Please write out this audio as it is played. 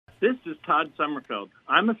This is Todd Sommerfeld.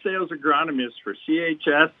 I'm a sales agronomist for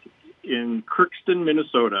CHS in Crookston,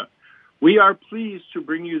 Minnesota. We are pleased to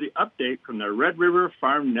bring you the update from the Red River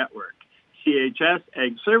Farm Network. CHS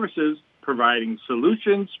Ag Services, providing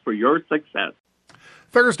solutions for your success.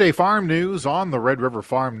 Thursday Farm News on the Red River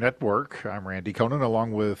Farm Network. I'm Randy Conan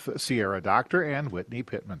along with Sierra Doctor and Whitney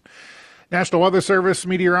Pittman. National Weather Service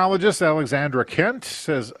meteorologist Alexandra Kent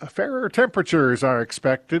says fairer temperatures are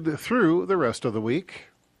expected through the rest of the week.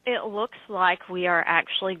 It looks like we are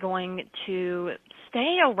actually going to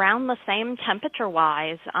stay around the same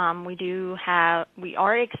temperature-wise. We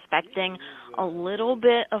are expecting a little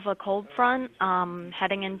bit of a cold front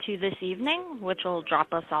heading into this evening, which will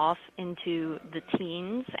drop us off into the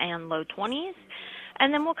teens and low 20s.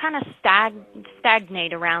 And then we'll kind of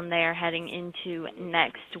stagnate around there heading into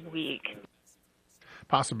next week.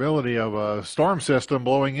 Possibility of a storm system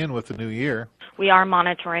blowing in with the new year. We are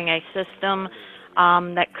monitoring a system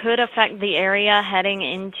that could affect the area heading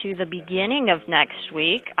into the beginning of next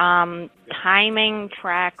week. Timing,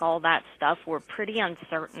 track, all that stuff we're pretty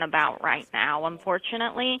uncertain about right now,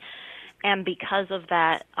 unfortunately. And because of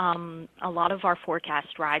that, a lot of our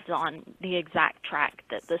forecast rides on the exact track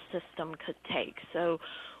that the system could take. So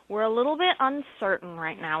we're a little bit uncertain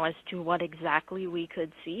right now as to what exactly we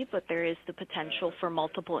could see, but there is the potential for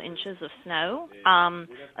multiple inches of snow,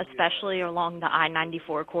 especially along the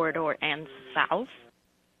I-94 corridor and south.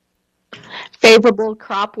 Favorable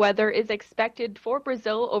crop weather is expected for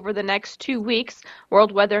Brazil over the next 2 weeks.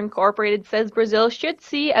 World Weather Incorporated says Brazil should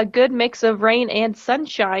see a good mix of rain and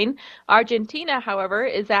sunshine. Argentina, however,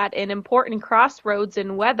 is at an important crossroads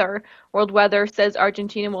in weather. World Weather says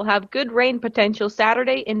Argentina will have good rain potential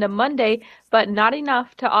Saturday into Monday, but not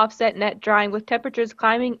enough to offset net drying, with temperatures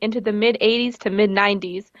climbing into the mid-80s to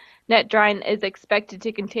mid-90s. Net drying is expected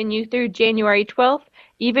to continue through January 12th,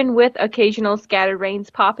 even with occasional scattered rains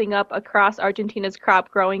popping up across Argentina's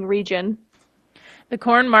crop-growing region. The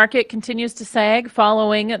corn market continues to sag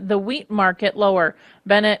following the wheat market lower.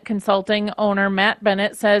 Bennett Consulting owner Matt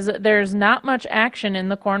Bennett says there's not much action in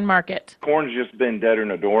the corn market. Corn's just been deader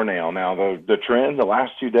than a doornail now. The trend the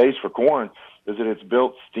last 2 days for corn is that it's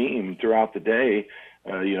built steam throughout the day.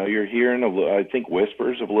 You're hearing, I think,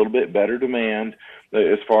 whispers of a little bit better demand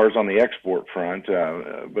as far as on the export front.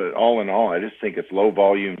 But all in all, I just think it's low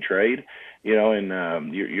volume trade,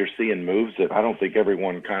 and you're seeing moves that I don't think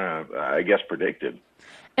everyone kind of, predicted.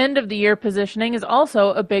 End of the year positioning is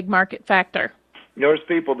also a big market factor. There's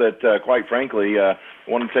people that, quite frankly,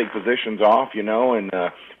 want to take positions off, and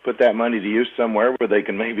put that money to use somewhere where they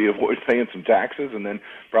can maybe avoid paying some taxes, and then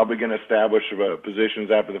probably going to establish positions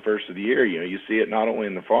after the first of the year. You see it not only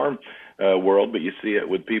in the farm world, but you see it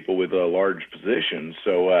with people with large positions.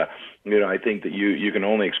 So, I think that you can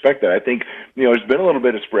only expect that. I think, there's been a little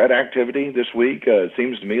bit of spread activity this week. It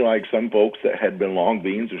seems to me like some folks that had been long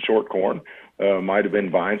beans or short corn might have been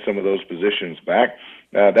buying some of those positions back.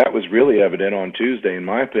 That was really evident on Tuesday, in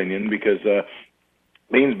my opinion, because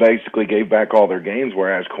beans basically gave back all their gains,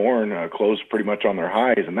 whereas corn closed pretty much on their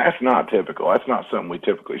highs, and that's not typical. That's not something we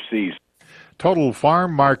typically see. Total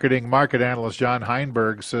Farm Marketing market analyst John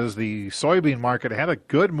Heinberg says the soybean market had a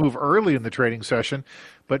good move early in the trading session,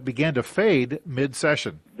 but began to fade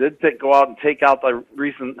mid-session. Did go out and take out the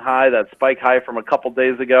recent high, that spike high from a couple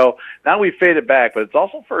days ago. Now we faded back, but it's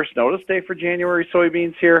also first notice day for January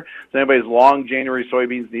soybeans here. So anybody's long January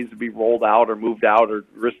soybeans needs to be rolled out or moved out or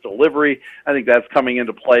risk delivery. I think that's coming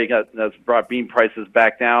into play. That's brought bean prices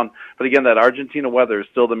back down. But again, that Argentina weather is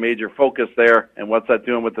still the major focus there. And what's that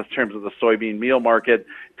doing with the terms of the soybean meal market,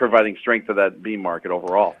 providing strength to that bean market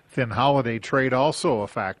overall. Thin holiday trade also a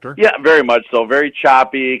factor. Yeah, very much so. Very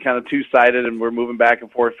choppy, kind of two-sided, and we're moving back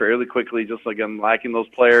and forth fairly quickly, just again lacking those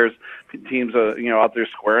players. Teams out there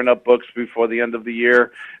squaring up books before the end of the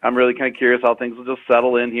year. I'm really kind of curious how things will just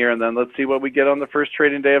settle in here, and then let's see what we get on the first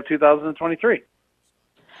trading day of 2023.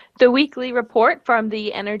 The weekly report from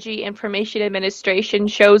the Energy Information Administration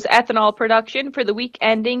shows ethanol production for the week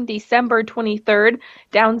ending December 23rd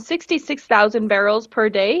down 66,000 barrels per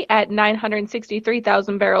day at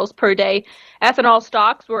 963,000 barrels per day. Ethanol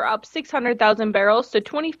stocks were up 600,000 barrels to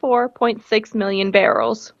 24.6 million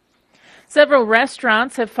barrels. Several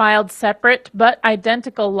restaurants have filed separate but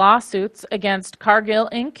identical lawsuits against Cargill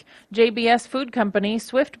Inc., JBS Food Company,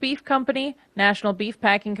 Swift Beef Company, National Beef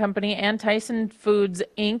Packing Company, and Tyson Foods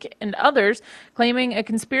Inc., and others, claiming a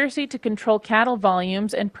conspiracy to control cattle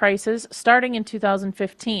volumes and prices starting in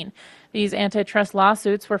 2015. These antitrust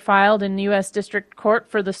lawsuits were filed in U.S. District Court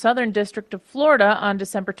for the Southern District of Florida on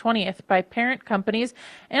December 20th by parent companies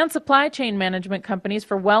and supply chain management companies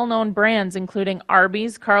for well-known brands including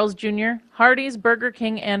Arby's, Carl's Jr., Hardee's, Burger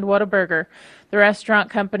King, and Whataburger. The restaurant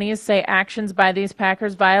companies say actions by these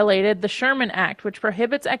packers violated the Sherman Act, which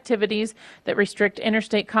prohibits activities that restrict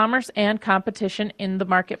interstate commerce and competition in the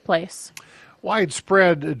marketplace.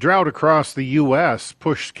 Widespread drought across the U.S.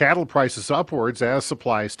 pushed cattle prices upwards as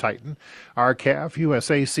supplies tighten. R-CALF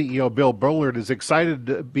USA CEO Bill Bullard is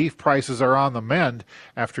excited beef prices are on the mend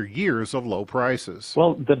after years of low prices.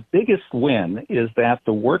 Well, the biggest win is that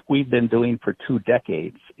the work we've been doing for 2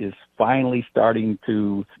 decades is finally starting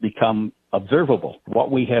to become observable.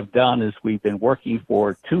 What we have done is we've been working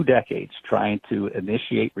for 2 decades trying to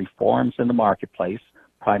initiate reforms in the marketplace,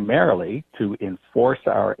 primarily to enforce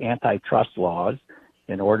our antitrust laws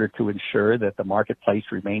in order to ensure that the marketplace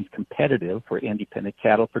remains competitive for independent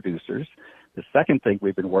cattle producers. The second thing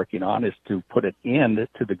we've been working on is to put an end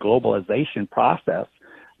to the globalization process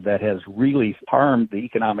that has really harmed the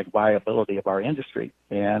economic viability of our industry.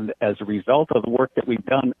 And as a result of the work that we've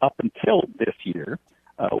done up until this year,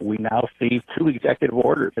 we now see 2 executive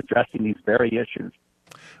orders addressing these very issues.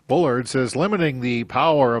 Bullard says limiting the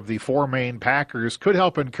power of the 4 main packers could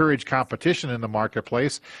help encourage competition in the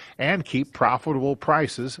marketplace and keep profitable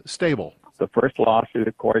prices stable. The first lawsuit,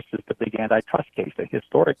 of course, is the big antitrust case, a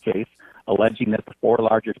historic case alleging that the 4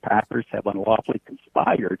 largest packers have unlawfully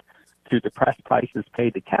conspired to depress prices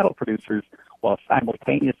paid to cattle producers while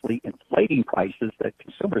simultaneously inflating prices that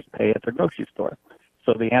consumers pay at their grocery store.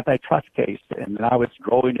 So the antitrust case, and now it's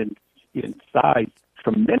growing in size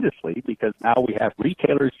tremendously because now we have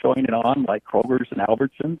retailers joining on like Kroger's and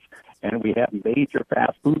Albertsons, and we have major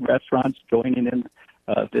fast food restaurants joining in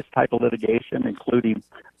this type of litigation, including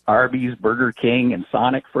Arby's, Burger King, and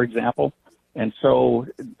Sonic, for example. And so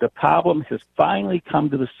the problem has finally come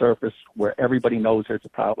to the surface where everybody knows there's a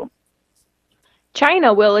problem.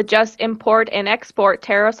 China will adjust import and export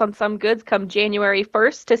tariffs on some goods come January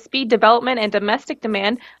 1st to speed development and domestic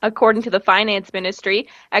demand, according to the Finance Ministry.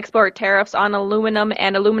 Export tariffs on aluminum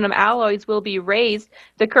and aluminum alloys will be raised.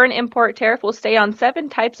 The current import tariff will stay on 7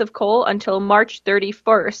 types of coal until March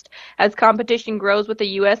 31st. As competition grows with the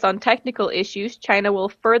U.S. on technical issues, China will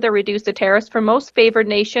further reduce the tariffs for most favored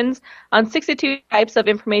nations on 62 types of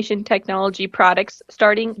information technology products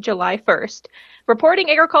starting July 1st.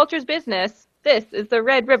 Reporting Agriculture's Business, this is the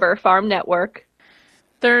Red River Farm Network.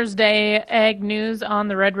 Thursday, Ag News on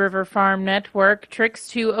the Red River Farm Network. Tricks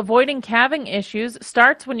to avoiding calving issues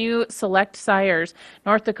starts when you select sires.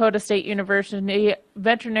 North Dakota State University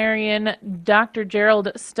veterinarian Dr.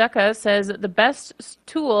 Gerald Stucka says the best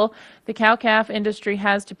tool the cow-calf industry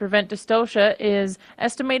has to prevent dystocia is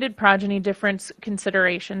estimated progeny difference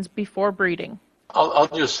considerations before breeding. I'll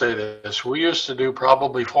just say this. We used to do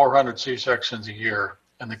probably 400 C-sections a year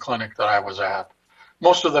in the clinic that I was at.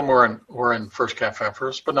 Most of them were in first calf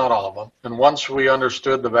heifers, but not all of them. And once we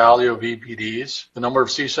understood the value of EPDs, the number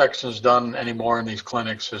of C-sections done anymore in these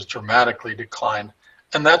clinics has dramatically declined.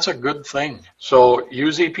 And that's a good thing. So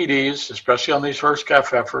use EPDs, especially on these first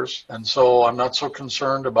calf heifers. And so I'm not so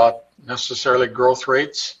concerned about necessarily growth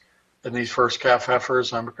rates in these first calf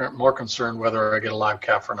heifers. I'm more concerned whether I get a live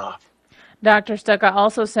calf or not. Dr. Stucka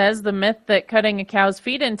also says the myth that cutting a cow's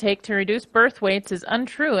feed intake to reduce birth weights is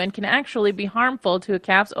untrue and can actually be harmful to a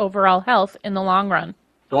calf's overall health in the long run.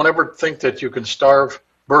 Don't ever think that you can starve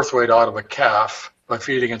birth weight out of a calf by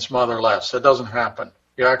feeding its mother less. That doesn't happen.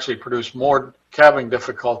 You actually produce more calving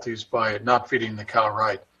difficulties by not feeding the cow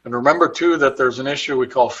right. And remember, too, that there's an issue we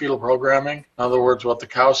call fetal programming. In other words, what the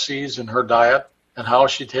cow sees in her diet and how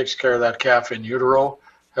she takes care of that calf in utero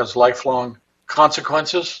has lifelong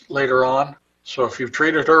consequences later on. So if you've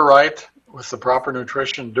treated her right with the proper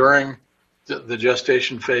nutrition during the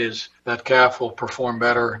gestation phase, that calf will perform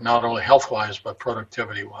better, not only health-wise, but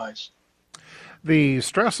productivity-wise. The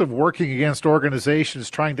stress of working against organizations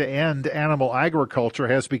trying to end animal agriculture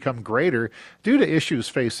has become greater due to issues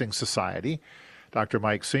facing society. Dr.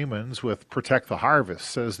 Mike Siemens with Protect the Harvest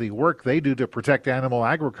says the work they do to protect animal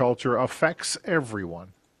agriculture affects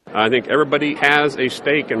everyone. I think everybody has a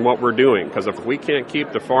stake in what we're doing, because if we can't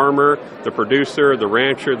keep the farmer, the producer, the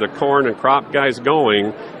rancher, the corn and crop guys going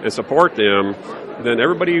and support them, then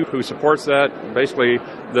everybody who supports that, basically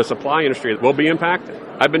the supply industry, will be impacted.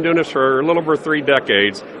 I've been doing this for a little over 3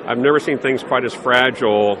 decades. I've never seen things quite as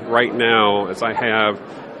fragile right now as I have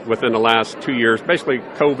within the last 2 years, basically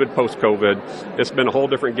COVID, post-COVID. It's been a whole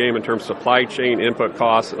different game in terms of supply chain, input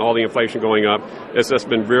costs, and all the inflation going up. It's just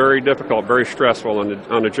been very difficult, very stressful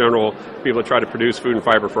on the general people that try to produce food and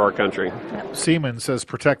fiber for our country. Siemens says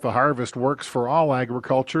Protect the Harvest works for all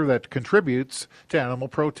agriculture that contributes to animal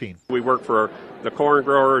protein. We work for the corn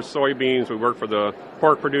growers, soybeans. We work for the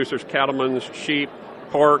pork producers, cattlemen, sheep,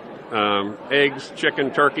 pork, eggs,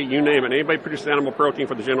 chicken, turkey, you name it. Anybody produces animal protein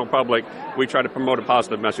for the general public, we try to promote a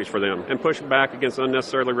positive message for them and push back against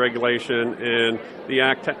unnecessary regulation and the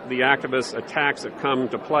activist attacks that come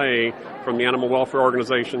to play from the animal welfare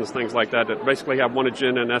organizations, things like that basically have one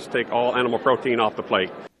agenda, and that's to take all animal protein off the plate.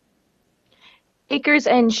 Acres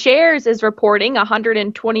and Shares is reporting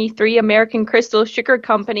 123 American Crystal Sugar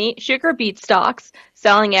Company sugar beet stocks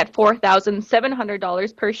selling at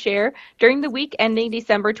 $4,700 per share during the week ending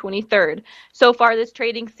December 23rd. So far this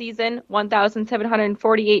trading season,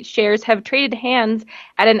 1,748 shares have traded hands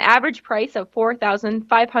at an average price of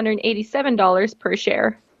 $4,587 per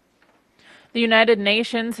share. The United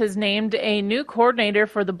Nations has named a new coordinator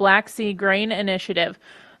for the Black Sea Grain Initiative.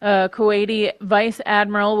 Kuwaiti Vice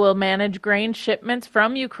Admiral will manage grain shipments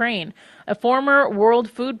from Ukraine. A former World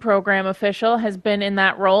Food Program official has been in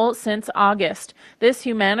that role since August. This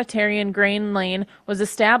humanitarian grain lane was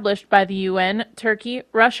established by the UN, Turkey,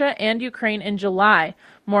 Russia, and Ukraine in July.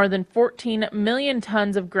 More than 14 million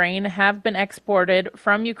tons of grain have been exported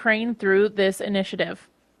from Ukraine through this initiative.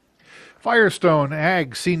 Firestone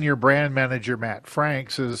Ag Senior Brand Manager Matt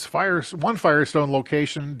Frank says one Firestone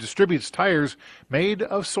location distributes tires made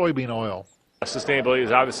of soybean oil. Sustainability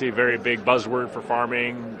is obviously a very big buzzword for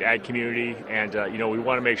farming, the ag community, and we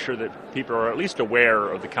want to make sure that people are at least aware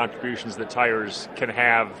of the contributions that tires can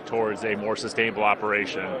have towards a more sustainable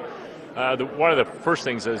operation. One of the first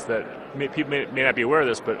things is that people may not be aware of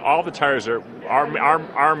this, but all the tires are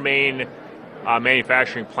our main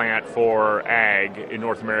manufacturing plant for ag in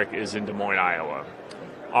North America is in Des Moines, Iowa.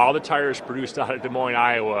 All the tires produced out of Des Moines,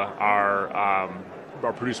 Iowa are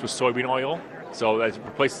produced with soybean oil, so that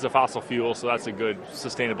replaces the fossil fuel, so that's a good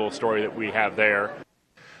sustainable story that we have there.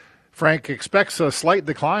 Frank expects a slight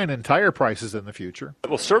decline in tire prices in the future.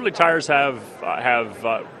 Well, certainly tires have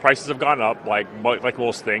prices have gone up, like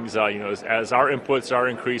most things. As our inputs are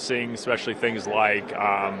increasing, especially things like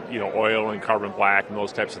oil and carbon black and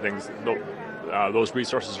those types of things. Those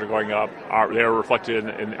resources are going up. They're reflected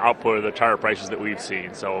in the output of the tire prices that we've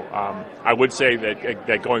seen. So I would say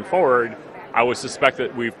that going forward, I would suspect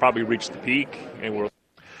that we've probably reached the peak.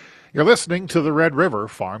 You're listening to the Red River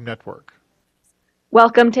Farm Network.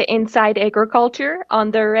 Welcome to Inside Agriculture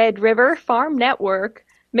on the Red River Farm Network.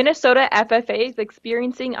 Minnesota FFA is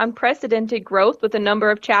experiencing unprecedented growth with a number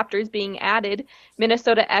of chapters being added.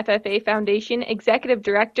 Minnesota FFA Foundation Executive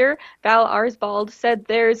Director Val Arsvald said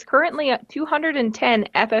there's currently 210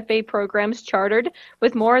 FFA programs chartered,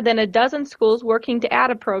 with more than a dozen schools working to add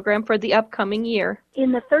a program for the upcoming year.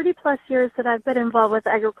 In the 30-plus years that I've been involved with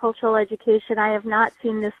agricultural education, I have not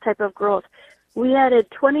seen this type of growth. We added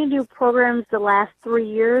 20 new programs the last 3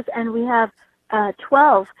 years, and we have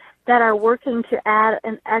 12 that are working to add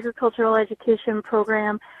an agricultural education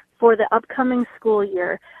program for the upcoming school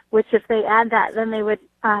year, which if they add that, then they would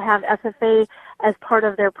have FFA as part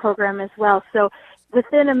of their program as well. So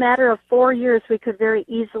within a matter of 4 years, we could very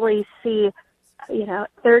easily see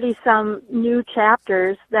 30-some new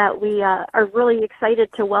chapters that we are really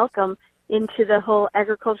excited to welcome into the whole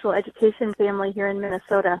agricultural education family here in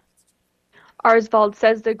Minnesota. Arsvald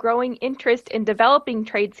says the growing interest in developing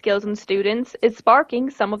trade skills in students is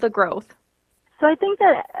sparking some of the growth. So I think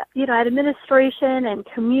that, administration and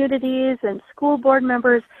communities and school board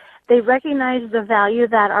members, they recognize the value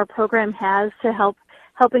that our program has to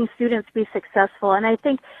helping students be successful. And I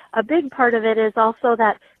think a big part of it is also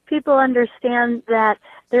that people understand that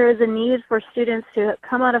there is a need for students to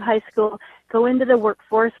come out of high school, go into the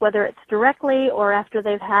workforce, whether it's directly or after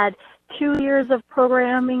they've had 2 years of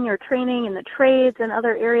programming or training in the trades and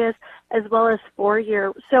other areas, as well as 4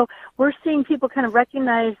 years. So we're seeing people kind of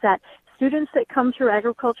recognize that students that come through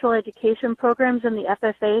agricultural education programs in the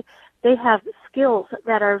FFA, they have skills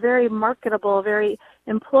that are very marketable, very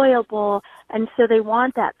employable, and so they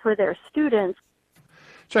want that for their students.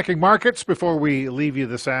 Checking markets before we leave you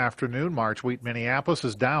this afternoon. March wheat Minneapolis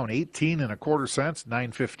is down 18 1/4 cents,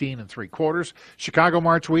 9.15 3/4. Chicago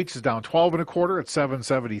March wheat is down 12 1/4 at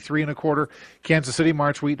 7.73 1/4. Kansas City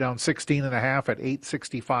March wheat down 16 1/2 at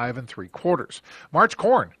 8.65 3/4. March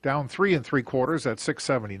corn down 3 3/4 at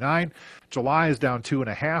 6.79. July is down 2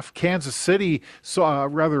 1/2. Kansas City,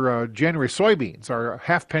 January soybeans are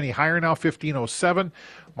half penny higher now, 15.07.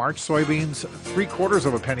 March soybeans 3/4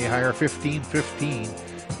 of a penny higher, 15.15.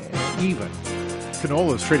 Even.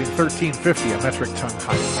 canola is trading $13.50 a metric ton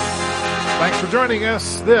higher. Thanks for joining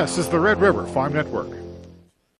us. This is the Red River Farm Network.